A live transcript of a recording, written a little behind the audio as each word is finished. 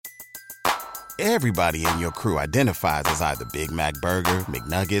Everybody in your crew identifies as either Big Mac Burger,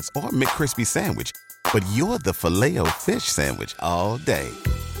 McNuggets, or McCrispy Sandwich. But you're the Filet-O-Fish Sandwich all day.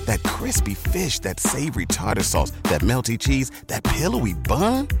 That crispy fish, that savory tartar sauce, that melty cheese, that pillowy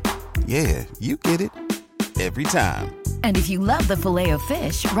bun. Yeah, you get it. Every time. And if you love the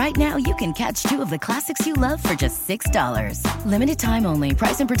Filet-O-Fish, right now you can catch two of the classics you love for just $6. Limited time only.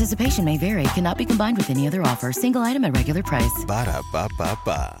 Price and participation may vary. Cannot be combined with any other offer. Single item at regular price.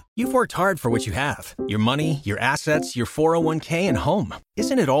 Ba-da-ba-ba-ba. You've worked hard for what you have. Your money, your assets, your 401k, and home.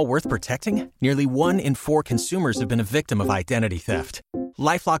 Isn't it all worth protecting? Nearly 1 in 4 consumers have been a victim of identity theft.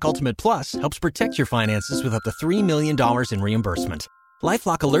 LifeLock Ultimate Plus helps protect your finances with up to $3 million in reimbursement.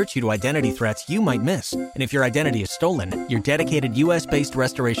 LifeLock alerts you to identity threats you might miss. And if your identity is stolen, your dedicated U.S.-based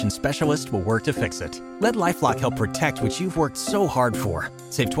restoration specialist will work to fix it. Let LifeLock help protect what you've worked so hard for.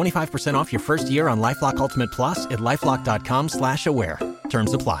 Save 25% off your first year on LifeLock Ultimate Plus at LifeLock.com/aware.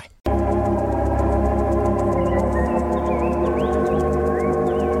 Terms apply.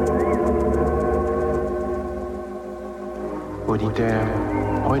 Auditeurs,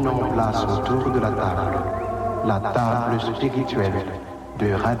 prenons place autour de la table spirituelle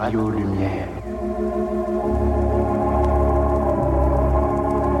de Radio Lumière.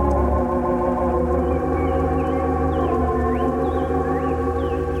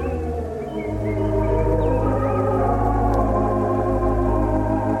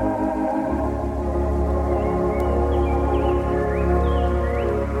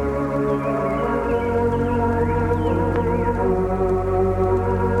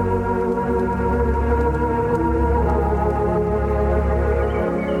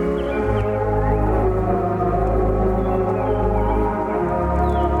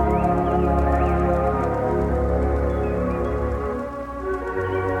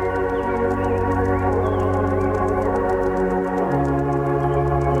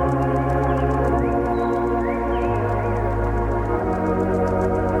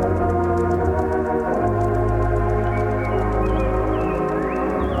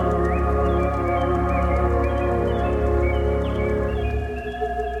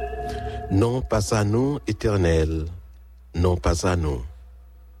 Non pas à nous, Éternel, non pas à nous,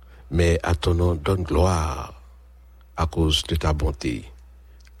 mais à ton nom donne gloire, à cause de ta bonté,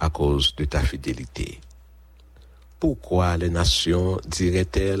 à cause de ta fidélité. Pourquoi les nations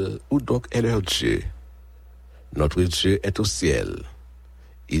diraient-elles, où donc est leur Dieu? Notre Dieu est au ciel,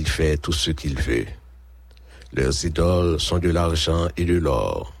 il fait tout ce qu'il veut. Leurs idoles sont de l'argent et de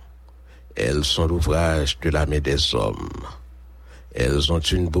l'or, elles sont l'ouvrage de la main des hommes. Elles ont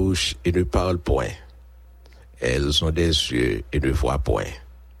une bouche et ne parlent point. Elles ont des yeux et ne voient point.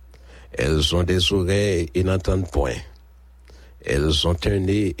 Elles ont des oreilles et n'entendent point. Elles ont un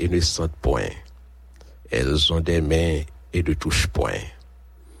nez et ne sentent point. Elles ont des mains et ne touchent point.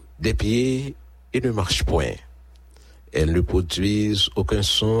 Des pieds et ne marchent point. Elles ne produisent aucun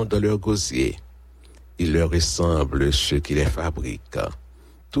son dans leur gosier. Il leur ressemble ceux qui les fabriquent,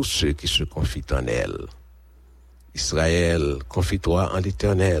 tous ceux qui se confient en elles. Israël, confie-toi en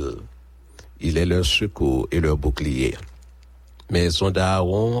l'Éternel. Il est leur secours et leur bouclier. Maison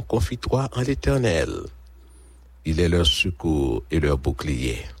d'Aaron, confie-toi en l'Éternel. Il est leur secours et leur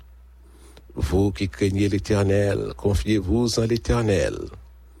bouclier. Vous qui craignez l'Éternel, confiez-vous en l'Éternel.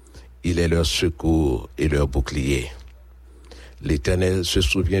 Il est leur secours et leur bouclier. L'Éternel se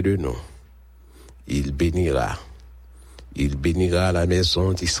souvient de nous. Il bénira la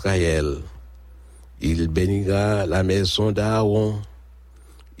maison d'Israël. Il bénira la maison d'Aaron.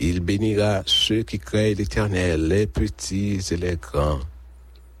 Il bénira ceux qui craignent l'Éternel, les petits et les grands.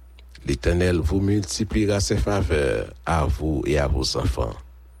 L'Éternel vous multipliera ses faveurs à vous et à vos enfants.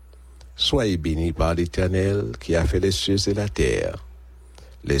 Soyez bénis par l'Éternel qui a fait les cieux et la terre.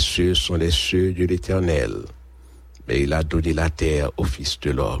 Les cieux sont les cieux de l'Éternel, mais il a donné la terre au Fils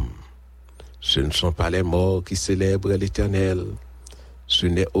de l'homme. Ce ne sont pas les morts qui célèbrent l'Éternel. Ce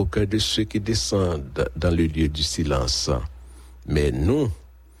n'est aucun de ceux qui descendent dans le lieu du silence. Mais nous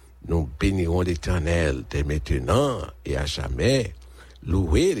bénirons l'Éternel dès maintenant et à jamais.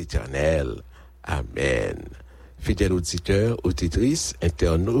 Louez l'Éternel. Amen. Fidèles auditeurs, auditrices,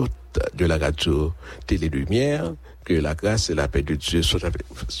 internautes de la radio Télé Lumière, que la grâce et la paix de Dieu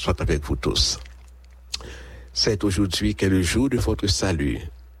soient avec vous tous. C'est aujourd'hui qu'est le jour de votre salut.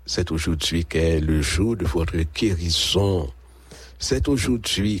 C'est aujourd'hui qu'est le jour de votre guérison. C'est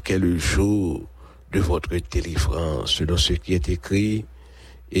aujourd'hui qu'est le jour de votre délivrance, selon ce qui est écrit.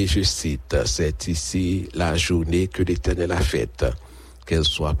 Et je cite, c'est ici la journée que l'Éternel a faite, qu'elle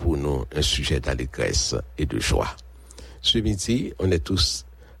soit pour nous un sujet d'allégresse et de joie. Ce midi, on est tous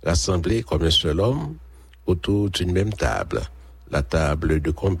rassemblés comme un seul homme autour d'une même table, la table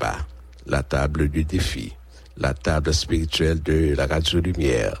de combat, la table du défi, la table spirituelle de la radio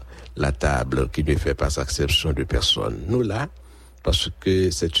lumière, la table qui ne fait pas exception de personne. Nous là, parce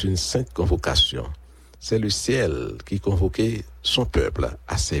que c'est une sainte convocation. C'est le ciel qui convoquait son peuple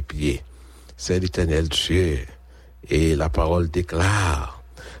à ses pieds. C'est l'Éternel Dieu. Et la parole déclare,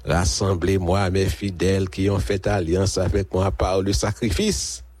 rassemblez-moi mes fidèles qui ont fait alliance avec moi par le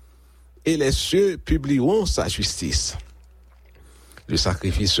sacrifice, et les cieux publieront sa justice. Le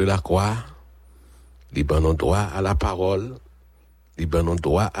sacrifice sur la croix, libérons droit à la parole, libérons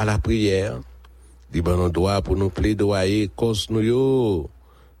droit à la prière, libérons droit pour nous plaidoyer cause nous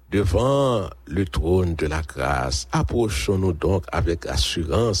devant le trône de la grâce. Approchons-nous donc avec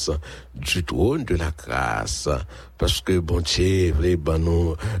assurance du trône de la grâce, parce que bon Dieu voulait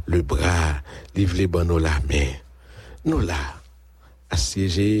nous le bras, il voulait nous la main. Nous là,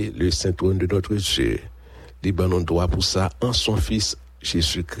 assiéger le saint trône de notre Dieu, libérons droit pour ça en son Fils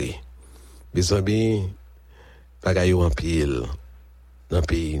Jésus-Christ. Mes amis, bagaille en pile dans le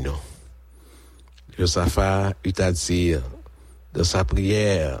pays nous. Josaphat eut à dire dans sa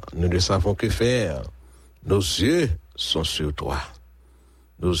prière, nous ne savons que faire. Nos yeux sont sur toi.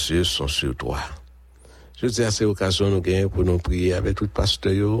 Nos yeux sont sur toi. Je dis à ces occasions, nous gagnons pour nous prier avec tout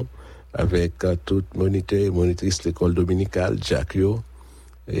pasteur, avec tout moniteur et monitrice de l'école dominicale, Jack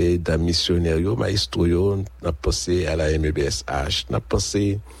et d'un missionnaire, maestro, nous avons pensé à la MEBSH, nous avons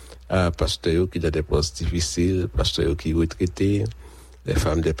pensé à pasteur qui a des postes difficiles, pasteur qui est retraité, les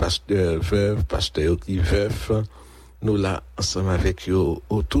femmes des pasteurs veuves, pasteurs qui veufs. Nous là, ensemble avec eux,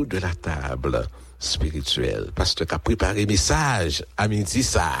 autour de la table spirituelle. Pasteur qui a préparé message à midi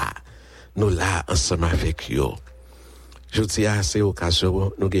ça. Nous là, ensemble avec eux. Je dis à ces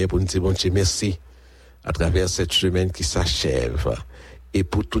occasions, nous gagnons pour nous dire bon Dieu merci à travers cette semaine qui s'achève et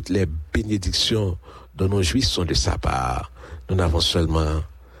pour toutes les bénédictions dont nous jouissons de sa part. Nous n'avons seulement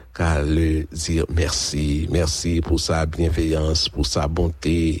qu'à le dire merci. Merci pour sa bienveillance, pour sa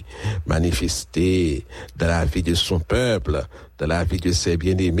bonté manifestée dans la vie de son peuple, dans la vie de ses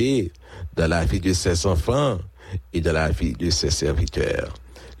bien-aimés, dans la vie de ses enfants et dans la vie de ses serviteurs.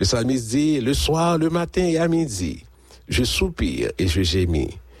 Le psalmiste dit, le soir, le matin et à midi, je soupire et je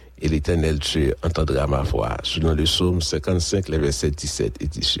gémis, et l'Éternel Dieu entendra ma voix. Selon le psaume 55, les versets 17 et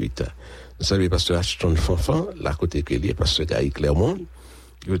 18. Nous saluons pasteur Ashton Fanfan, la côté que est pasteur Gaï Clermont.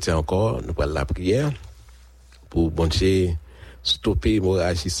 Je tiens encore, nous parlons de la prière pour bon Dieu stopper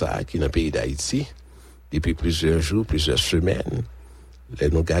l'hémorragie ça qui est dans le pays d'Haïti depuis plusieurs jours, plusieurs semaines. Là,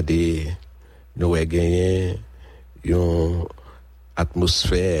 nous gardons, nous avons gagné une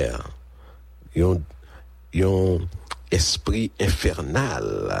atmosphère, un esprit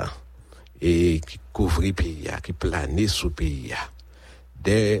infernal et qui couvre le pays, qui plane sous le pays.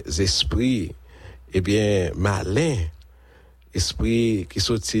 Des esprits, malins, esprit qui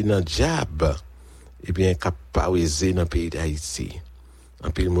sorti dans diable qui parisé dans le pays d'Haïti.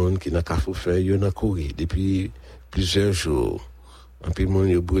 Un peu le monde qui n'a qu'à faire yo n'a courir depuis plusieurs jours. Un peu le monde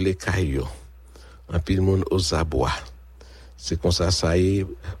yo brûlé caillou. Un peu le monde aux abois. C'est comme ça est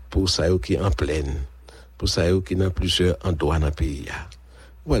pour ça qui en pleine. Pour ça qui dans plusieurs endroits dans le pays.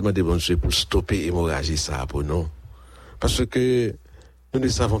 On va demander bon Dieu pour stopper l'hémorragie ça pour nous. Parce que nous ne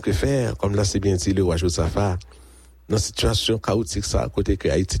savons que faire, comme là c'est bien dit le roi Josaphat. Dans la situation chaotique, ça, à côté que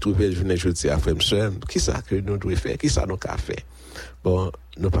Haïti trouve le journée jeudi à frère, qui ça que nous devons faire, qui ça nous avons fait? Bon,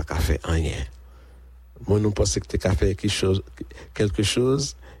 nous pas qu'à faire rien. Moi, nous pensons que tu as fait quelque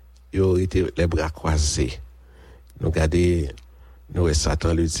chose, il aurait été les bras croisés. Nous regardons, nous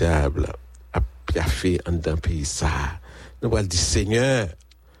Satan, le diable, a fait en d'un pays ça. Nous allons dire, Seigneur,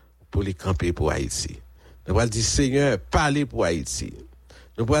 pour les camper pour Haïti. Nous allons dire, Seigneur, parler pour Haïti.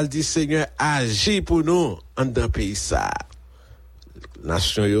 Nous allons dire, Seigneur, agis pour nous en d'un pays ça.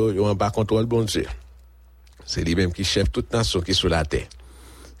 Nation yo en bas contrôle bon Dieu. C'est lui-même qui chef toute nation qui sur la terre.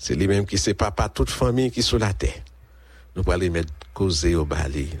 C'est lui-même qui c'est papa toute famille qui sur la terre. Nous allons mettre causer au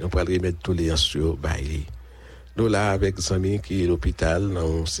balai. Nous allons mettre tolérance au balai. Nous là avec des amis qui est à l'hôpital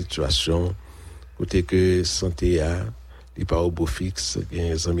dans une situation côté que santé a, il pas au beau fixe, il y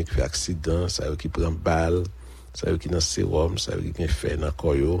a des amis qui fait accident, ça qui prend balle. Ça veut qu'il y a un sérum, ça veut qu'il y a un fer dans le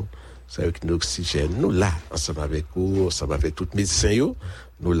corps, ça veut qu'il y a un oxygène. Nous là, ensemble avec vous, ensemble avec tous les médecins,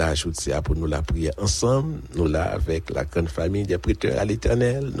 nous là, je dis pour nous la prier ensemble, nous là avec la grande famille des prêteurs à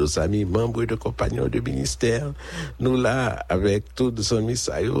l'Éternel, nos amis membres de compagnons de ministère, nous là avec tous les amis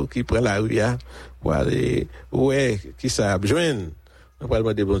qui prennent la rue pour aller, qui ça joindre. Nous allons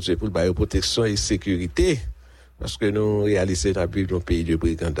demander bon Dieu pour le protection et sécurité, parce que nous réalisons la vie d'un pays de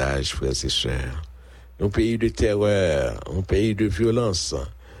brigandage, frères et sœurs. Un pays de terreur, un pays de violence,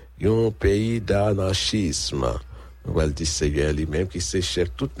 un pays d'anarchisme, Nous allons dire Seigneur lui-même qui c'est chef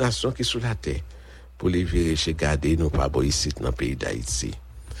toute nation qui est sous la terre pour les virer chez garder nous pas bon ici dans le pays d'Haïti.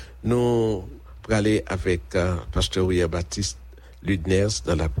 Nous pour aller avec pasteur William Baptiste Ludners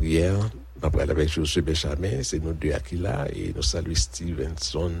dans la prière. Nous allons aller avec Josué Benjamin, c'est nous deux qui là et nous saluons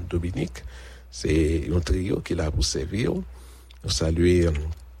Stevenson Dominique. C'est un trio qui est là pour servir. Nous saluons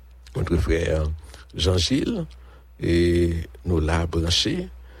notre frère Jean-Gilles et nous là branchés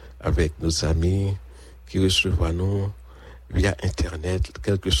avec nos amis qui reçoivent nous via Internet,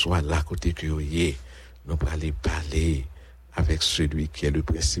 quel que soit là côté que vous êtes. Nous allons aller parler avec celui qui est le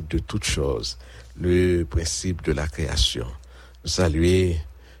principe de toute chose, le principe de la création. Nous saluons,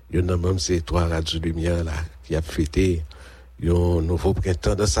 il y a même ces 3 radios lumière là qui a fêté un nouveau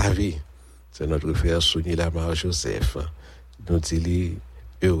printemps dans sa vie. C'est notre frère Sonny Lamar Joseph. Nous disons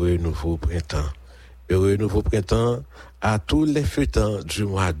heureux nouveau printemps. Heureux nouveau printemps à tous les fêtants du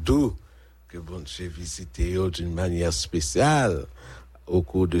mois d'août que bon Dieu visite d'une manière spéciale au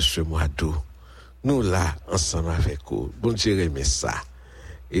cours de ce mois d'août. Nous là, ensemble avec vous. Bon Dieu remet ça.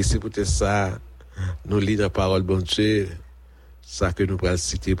 Et c'est peut-être ça, nous lisons la parole bon Dieu, ça que nous allons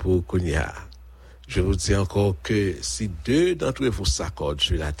citer pour Kounia. Je vous dis encore que si 2 d'entre vous s'accordent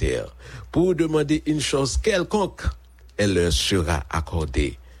sur la terre pour demander une chose quelconque, elle leur sera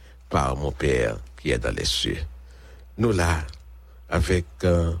accordée par mon Père qui est dans les cieux. Nous là, avec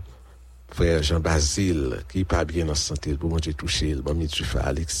frère Jean-Basile, qui n'est pas bien en santé, pour manger toucher, le bon tu fais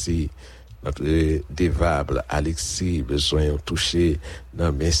Alexis, notre dévable Alexis, besoin de toucher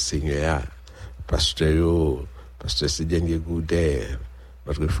dans mes seigneurs, pasteur Sidien Goudet,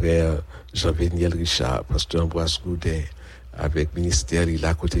 notre frère Jean-Véniel Richard, pasteur Ambroise Goudet, avec ministère, il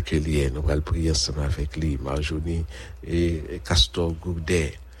a côté que lui est, nous allons prier ensemble avec lui, Marjonie et Castor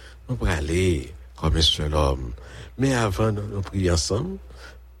Goudet. Nous allons aller comme un seul homme. Mais avant de nous prier ensemble,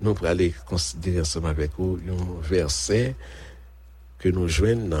 nous allons aller considérer ensemble avec vous un verset que nous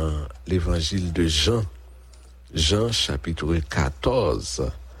joignons dans l'évangile de Jean. Jean chapitre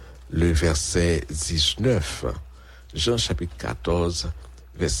 14, le verset 19. Jean chapitre 14,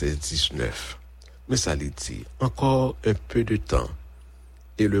 verset 19. Mais ça lui dit, encore un peu de temps,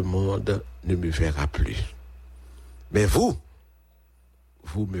 et le monde ne me verra plus. Mais vous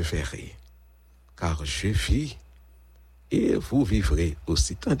me verrez, car je vis, et vous vivrez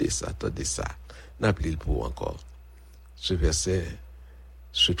aussi. Tendez ça. N'appelez-le pour encore. Ce verset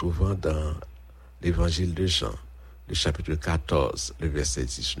se trouvant dans l'évangile de Jean, le chapitre 14, le verset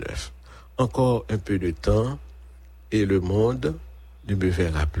 19. Encore un peu de temps, et le monde ne me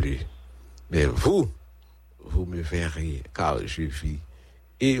verra plus. Mais vous me verrez, car je vis,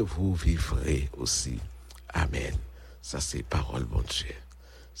 et vous vivrez aussi. Amen. Ça, c'est parole, bon Dieu.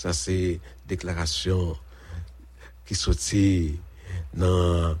 Ça, c'est déclaration qui sortit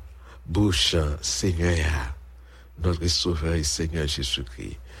dans bouche Seigneur, notre Sauveur et Seigneur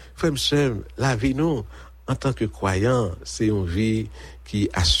Jésus-Christ. Frère, monsieur, la vie, nous, en tant que croyants, c'est une vie qui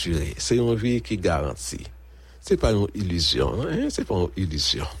est assurée, c'est une vie qui est garantie. C'est pas une illusion, hein? C'est pas une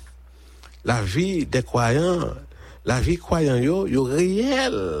illusion. La vie des croyants, la vie croyant, yo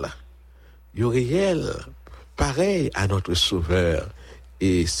réel, pareil à notre Sauveur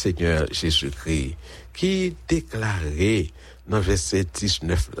et Seigneur Jésus-Christ, qui déclarait dans verset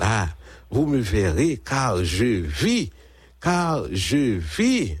 19 là, vous me verrez car je vis.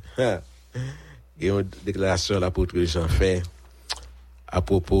 Et une déclaration l'apôtre Jean fait à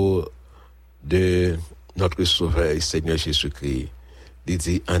propos de notre Sauveur et Seigneur Jésus-Christ. Il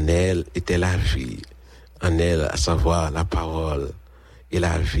dit, en elle était la vie, en elle, à savoir la parole, et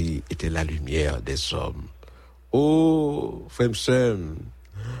la vie était la lumière des hommes. Oh, frère,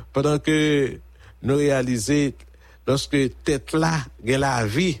 pendant que nous réalisons, lorsque tête là, il y a la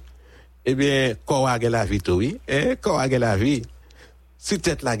vie, eh bien, corps a la vie, oui, corps a la vie. Si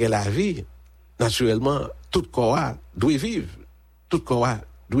tête là, il y a la vie, naturellement, tout corps doit vivre.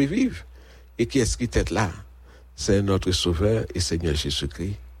 Et qui est-ce qui tête là? C'est notre Sauveur et Seigneur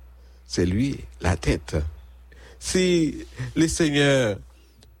Jésus-Christ. C'est lui, la tête. Si le Seigneur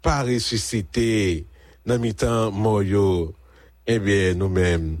pas ressuscité dans mi-temps moyo, eh bien,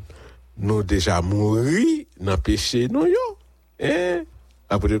 nous-mêmes, nous déjà mourir dans le péché, nous,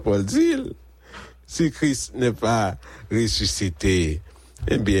 Après Paul dit, si Christ n'est pas ressuscité,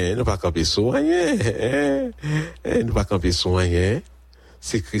 eh bien, nous pas camper soigner, nous pas camper soigner.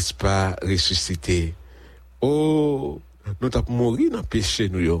 Si Christ pas ressuscité, oh, nous t'avons mourir dans le péché,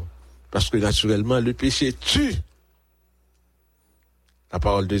 nous, parce que naturellement, le péché tue. La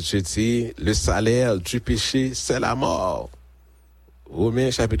parole de Dieu dit, le salaire du péché, c'est la mort.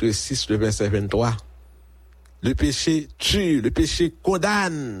 Romains chapitre 6, le verset 23. Le péché tue, le péché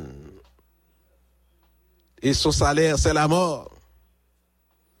condamne. Et son salaire, c'est la mort.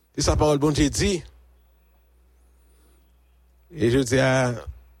 C'est sa parole, bon Dieu dit. Et je dis à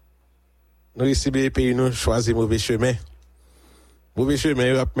nous ici, les pays, nous choisissons mauvais chemin. Mauvais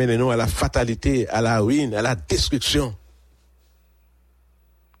chemin, va mener nous à la fatalité, à la ruine, à la destruction.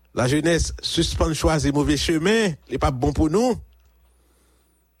 La jeunesse suspend choisir mauvais chemin, il n'est pas bon pour nous.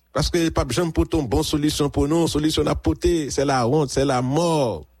 Parce que il n'est pas besoin pour ton bonne solution pour nous. Solution à porter, c'est la honte, c'est la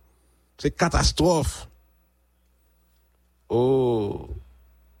mort, c'est catastrophe. Oh,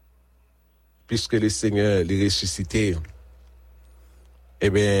 puisque le Seigneur les ressuscité, eh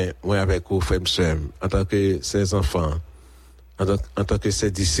bien, moi avec vous, frères et sœurs, en tant que ses enfants, en tant que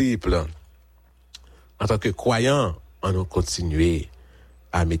ses disciples, en tant que croyants, on a continué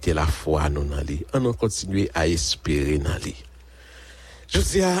à mettre la foi dans lui, on a continué à espérer dans lui. Je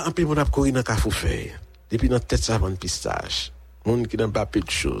dis à un peu mon abcouri dans Carrefour-Feuille, depuis notre tête savante pistache, monde qui n'a pas peu de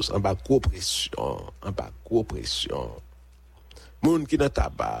choses, en bas gros pression, monde qui n'a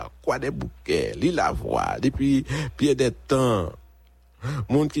tabac, quoi des bouquets, li la voix, depuis pied des temps,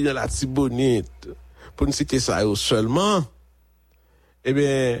 monde qui dans la tibonite, pour ne citer ça seulement, eh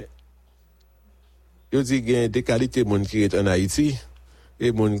bien, yo dit qu'il y a des qualités monde qui est en Haïti,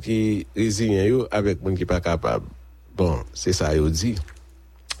 et monde qui résilient yo avec monde qui pas capable. Bon, c'est ça yo dit.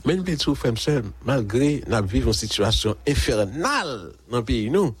 Mais nous tout frère seul, malgré nous vivons une situation infernale dans le pays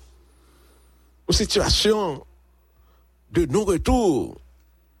nous. Une situation de non-retour.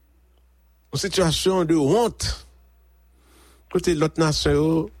 Une situation de honte. Côté l'autre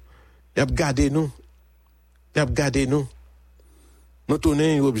nation, y a gardé nous. Nous tournons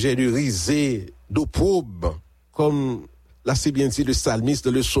un objet de risée, d'opprobre, comme l'a si bien dit le psalmiste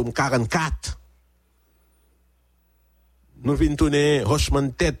dans le psaume 44. Nous venons tourner rochement de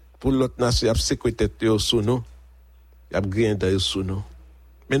tête pour l'autre nation, y a sécurité sous nous, y a grinder sous nous.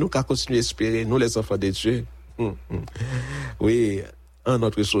 Mais nous qu'à continuer à espérer, nous les enfants de Dieu. Oui, en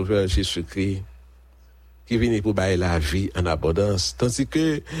notre Sauveur Jésus-Christ, qui vient pour bailler la vie en abondance. Tandis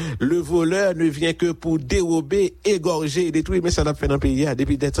que le voleur ne vient que pour dérober, égorger, détruire. Mais ça l'a fait dans le pays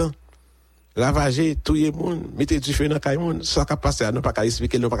depuis des temps. Ravager, tuer le monde, mettre du feu dans le monde, ça va passer. On n'a pas qu'à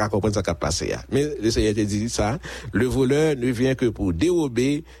expliquer, on n'a pas qu'à comprendre ça va passer. Mais le Seigneur te dit ça. Le voleur ne vient que pour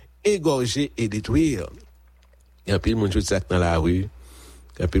dérober, égorger et détruire. Il y a un peu de monde qui dans la rue,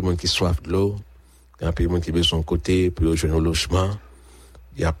 il y a un peu de monde qui soif de l'eau, il y a un peu de monde qui veut son côté pour rejoindre le logement.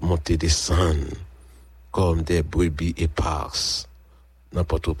 Il y a monté descendre comme des brebis éparses dans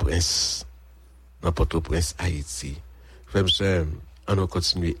Port-au-Prince Haïti. Frère, on a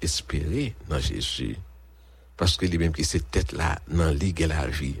continué à espérer dans Jésus. Parce que lui-même qui s'est tête là, dans la ligue et la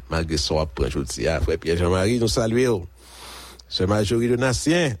vie, malgré son apprend, je dis, frère Pierre Jean-Marie, nous saluons. Ce majorité de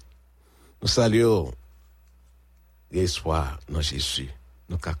nations, nous saluons. L'espoir dans Jésus.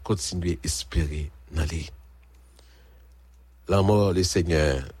 Nous allons continuer à espérer dans lui. La mort, le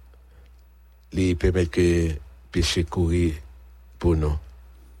Seigneur, lui permet que péché courir pour nous.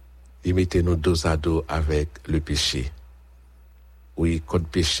 Il mettait nous dos à dos avec le péché. Oui, quand le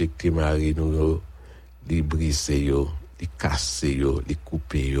péché qui marie nous, il brise, il casse, il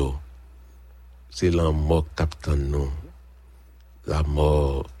coupe. C'est la mort qui t'attend nous. La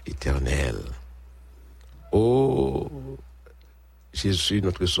mort éternelle. Oh, Jésus,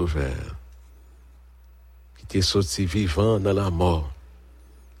 notre Sauveur, qui t'est sorti vivant dans la mort,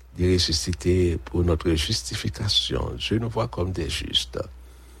 il est ressuscité pour notre justification. Dieu nous voit comme des justes.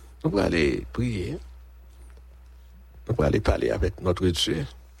 Nous pouvons aller prier. Nous pouvons aller parler avec notre Dieu.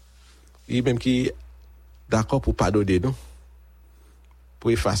 Il même qui est d'accord pour pardonner nous,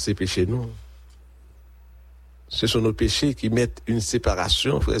 pour effacer péché nous. Ce sont nos péchés qui mettent une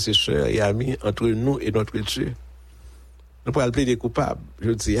séparation, frères et sœurs et amis, entre nous et notre Dieu. Nous pouvons plaider coupables,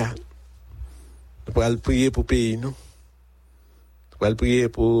 je dis. Nous pouvons prier pour pays nous. Nous pouvons prier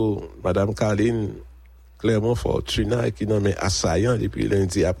pour Madame Caroline Clermont-Fortuna qui nommé assaillant depuis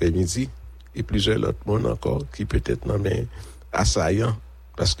lundi après-midi. Et plusieurs autres monde encore qui peut-être nommé assaillant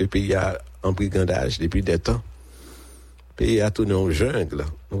parce que le pays a en brigandage depuis des temps. Le pays a tourné en jungle.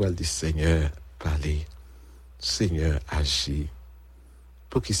 Nous allons dire Seigneur, parlez. Seigneur, agis.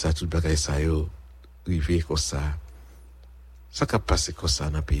 Pour qui ça tout bagaille ça yo rivé comme ça. Ça qui passer comme ça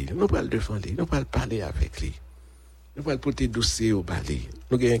dans le pays. Nous allons le défendre, nous allons parler avec lui. Nous allons porter dossier au balai.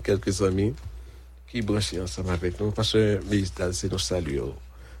 Nous avons quelques amis qui branchent ensemble avec nous. Parce que le ministre d'Alcé nous salue.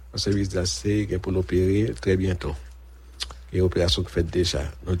 Parce que le ministre d'Alcé est pour l'opérer très bientôt. Et l'opération qui fait déjà.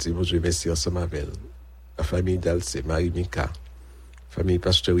 Nous disons bonjour, merci ensemble avec la famille d'Alcé, Marie-Mika, la famille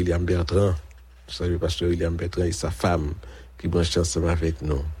pasteur William Bertrand. Nous saluons pasteur William Bertrand et sa femme qui branchent ensemble avec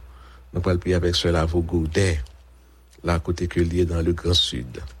nous. Nous allons prier avec cela Goudet, là côté que lié dans le Grand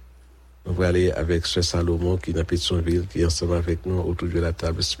Sud. On va aller avec Sœur Salomon qui est dans Pétionville, qui est ensemble avec nous autour de la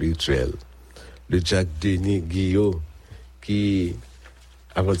table spirituelle. Le Jack Denis Guillaume qui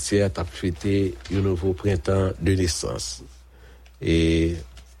avant-hier a fêté un nouveau printemps de naissance. Et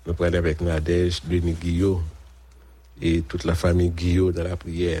nous prenons avec Nadège, Denis Guillaume et toute la famille Guillaume dans la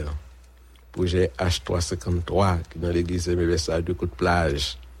prière. Projet H353 qui est dans l'église MVSA de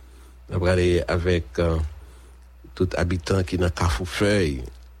Côte-Plage. Nous prenons avec tout habitant qui est dans Carrefour-Feuille,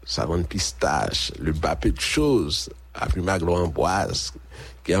 Savon Pistache, le bas peu de choses, avenue Maglo-Amboise,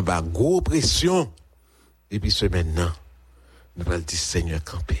 qui est en bas gros pression. Et puis ce maintenant, nous allons dire Seigneur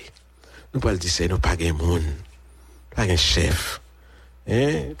campé. Nous allons dire Seigneur pas de monde, pas de chef,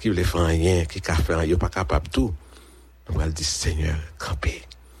 qui veut faire rien, qui a fait rien, pas capable de tout. Nous allons dire Seigneur campé.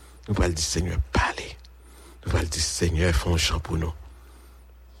 Nous allons dire Seigneur parler. Nous allons dire Seigneur font un champ pour nous.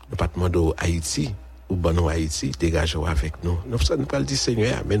 Nous pas demander à Haïti. Ou bon Haïti, dégagez-vous avec nous. Nous ne pas le dire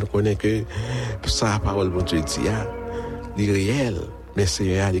Seigneur, mais nous connaissons que ça, la parole de Dieu dit, il est réel, mais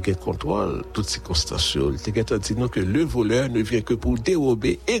Seigneur, il contrôle toutes ces circonstances. Il dit nous que le voleur ne vient que pour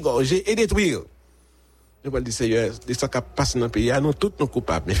dérober, égorger et détruire. Nous pas dire Seigneur, des gens qui passent dans le pays, nous tous nous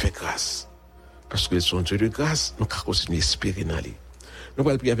coupables, mais fais grâce. Parce que son Dieu de grâce, nous allons continuer à espérer dans lui. Nous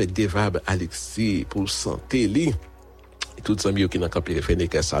allons prier avec Devab Alexis pour santé, lui. Et tous les amis qui n'ont pas pu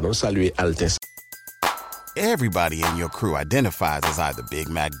faire ça, nous saluons Altin. Everybody in your crew identifies as either Big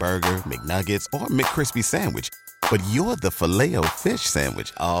Mac Burger, McNuggets, or McCrispy Sandwich. But you're the Filet-O-Fish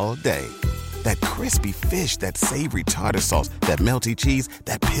Sandwich all day. That crispy fish, that savory tartar sauce, that melty cheese,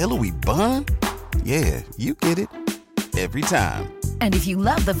 that pillowy bun. Yeah, you get it. Every time. And if you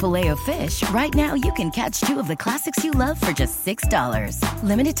love the Filet-O-Fish, right now you can catch 2 of the classics you love for just $6.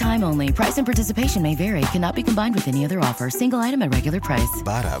 Limited time only. Price and participation may vary. Cannot be combined with any other offer. Single item at regular price.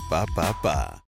 Ba-da-ba-ba-ba.